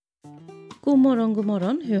God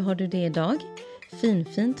morgon. Hur har du det idag?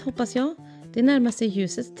 Fint hoppas jag. Det närmar sig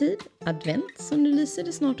ljusets tid, advent, så nu lyser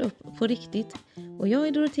det snart upp på riktigt. Och jag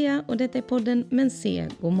är Dorothea och detta är podden Men se,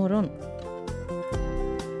 god morgon.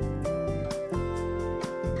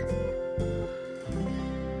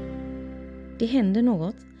 Det händer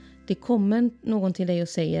något. Det kommer någon till dig och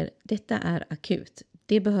säger, detta är akut.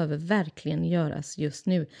 Det behöver verkligen göras just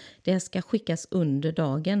nu. Det ska skickas under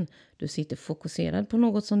dagen. Du sitter fokuserad på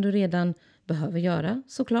något som du redan behöver göra.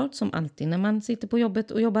 Såklart, som alltid när man sitter på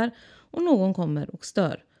jobbet och jobbar. Och någon kommer och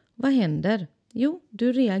stör. Vad händer? Jo,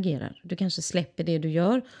 du reagerar. Du kanske släpper det du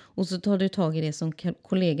gör. Och så tar du tag i det som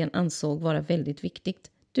kollegan ansåg vara väldigt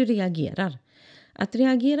viktigt. Du reagerar. Att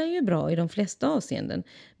reagera är ju bra i de flesta avseenden.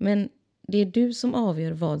 Men det är du som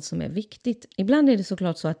avgör vad som är viktigt. Ibland är det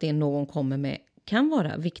såklart så att det någon kommer med kan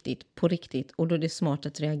vara viktigt på riktigt och då är det smart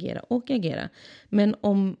att reagera och agera. Men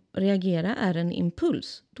om reagera är en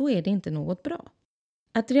impuls, då är det inte något bra.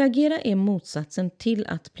 Att reagera är motsatsen till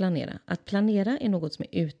att planera. Att planera är något som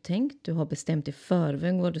är uttänkt. Du har bestämt i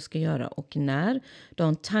förväg vad du ska göra och när. Du har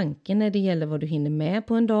en tanke när det gäller vad du hinner med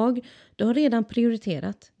på en dag. Du har redan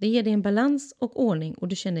prioriterat. Det ger dig en balans och ordning och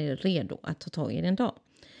du känner dig redo att ta tag i din dag.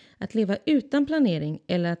 Att leva utan planering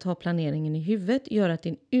eller att ha planeringen i huvudet gör att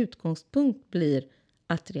din utgångspunkt blir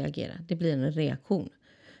att reagera. Det blir en reaktion.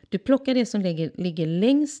 Du plockar det som ligger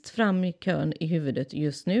längst fram i kön i huvudet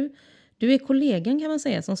just nu. Du är kollegan kan man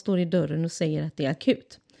säga som står i dörren och säger att det är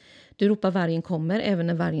akut. Du ropar vargen kommer även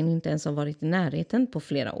när vargen inte ens har varit i närheten på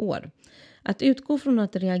flera år. Att utgå från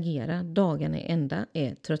att reagera dagen är ända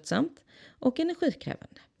är tröttsamt och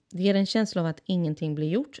energikrävande. Det ger en känsla av att ingenting blir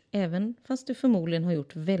gjort, även fast du förmodligen har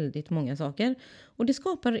gjort väldigt många saker. Och det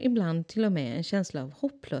skapar ibland till och med en känsla av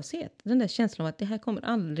hopplöshet. Den där känslan av att det här kommer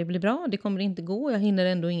aldrig bli bra, det kommer inte gå, jag hinner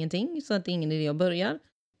ändå ingenting så att det är ingen idé att börja.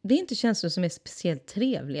 Det är inte känslor som är speciellt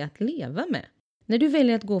trevliga att leva med. När du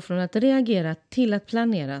väljer att gå från att reagera till att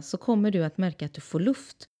planera så kommer du att märka att du får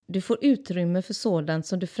luft. Du får utrymme för sådant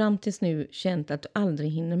som du fram tills nu känt att du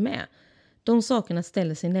aldrig hinner med. De sakerna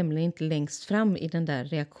ställer sig nämligen inte längst fram i den där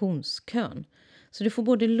reaktionskön. Så du får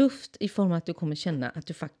både luft i form av att du kommer känna att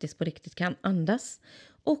du faktiskt på riktigt kan andas.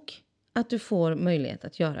 Och att du får möjlighet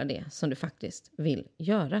att göra det som du faktiskt vill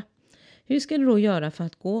göra. Hur ska du då göra för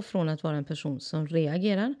att gå från att vara en person som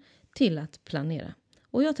reagerar till att planera?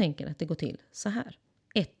 Och jag tänker att det går till så här.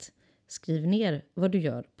 1. Skriv ner vad du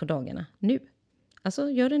gör på dagarna nu. Alltså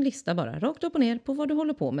gör en lista bara rakt upp och ner på vad du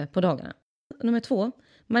håller på med på dagarna. Nummer 2.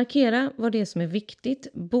 Markera vad det är som är viktigt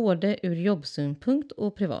både ur jobbsynpunkt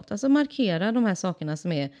och privat. Alltså markera de här sakerna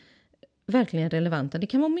som är verkligen relevanta. Det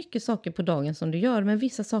kan vara mycket saker på dagen som du gör men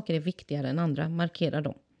vissa saker är viktigare än andra. Markera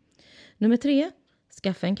dem. Nummer 3.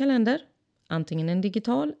 Skaffa en kalender. Antingen en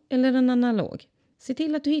digital eller en analog. Se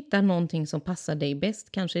till att du hittar någonting som passar dig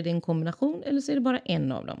bäst. Kanske är det en kombination eller så är det bara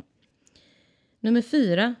en av dem. Nummer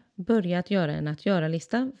 4. Börja att göra en att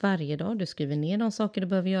göra-lista varje dag. Du skriver ner de saker du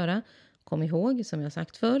behöver göra. Kom ihåg, som jag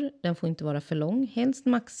sagt förr, den får inte vara för lång. Helst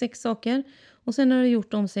max 6 saker. Och sen när du har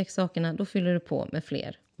gjort de 6 sakerna, då fyller du på med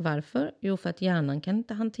fler. Varför? Jo, för att hjärnan kan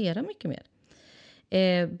inte hantera mycket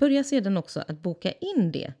mer. Börja sedan också att boka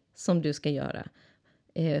in det som du ska göra.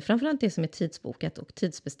 Framförallt det som är tidsbokat och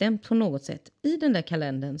tidsbestämt på något sätt i den där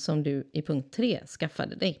kalendern som du i punkt 3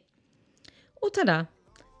 skaffade dig. Och tada!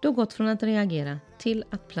 Du har gått från att reagera till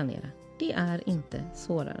att planera. Det är inte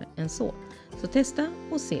svårare än så. Så testa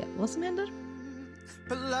och se vad som händer.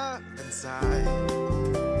 Put love inside.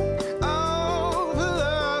 Oh, put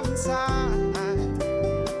love inside.